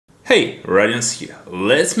Hey, Radiance here.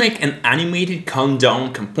 Let's make an animated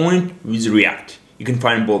countdown component with React. You can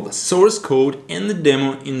find both the source code and the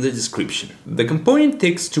demo in the description. The component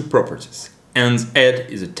takes two properties. EndAdd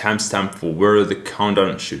is a timestamp for where the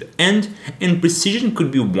countdown should end, and precision could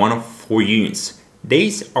be one of 4 units: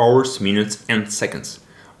 days, hours, minutes, and seconds.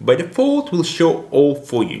 By default, we'll show all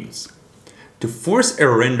 4 units. To force a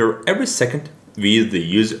render every second, we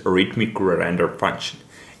use arithmetic render function.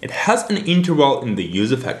 It has an interval in the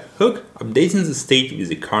useEffect hook, updating the state with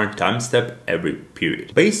the current timestamp every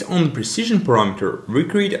period. Based on the precision parameter, we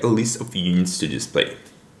create a list of units to display.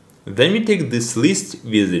 Then we take this list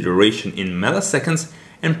with the duration in milliseconds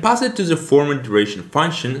and pass it to the format duration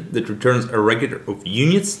function that returns a record of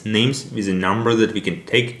units names with a number that we can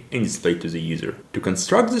take and display to the user. To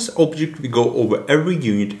construct this object, we go over every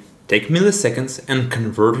unit, take milliseconds and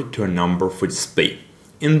convert it to a number for display.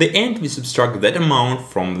 In the end, we subtract that amount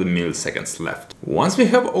from the milliseconds left. Once we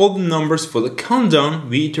have all the numbers for the countdown,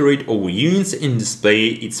 we iterate over units and display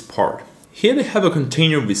its part. Here we have a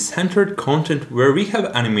container with centered content where we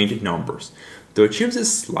have animated numbers. To achieve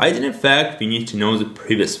this sliding effect, we need to know the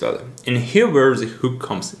previous value. And here where the hook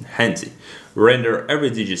comes in handy. We render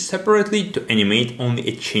every digit separately to animate only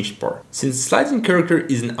a changed part. Since the sliding character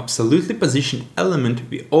is an absolutely positioned element,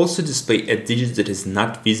 we also display a digit that is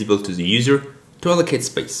not visible to the user to allocate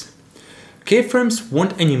space. Keyframes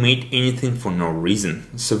won't animate anything for no reason,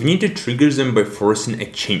 so we need to trigger them by forcing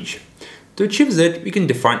a change. To achieve that, we can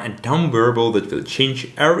define a dumb variable that will change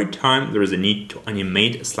every time there is a need to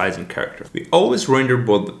animate a sliding character. We always render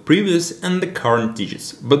both the previous and the current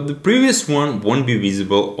digits, but the previous one won't be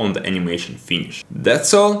visible on the animation finish.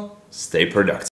 That's all, stay productive.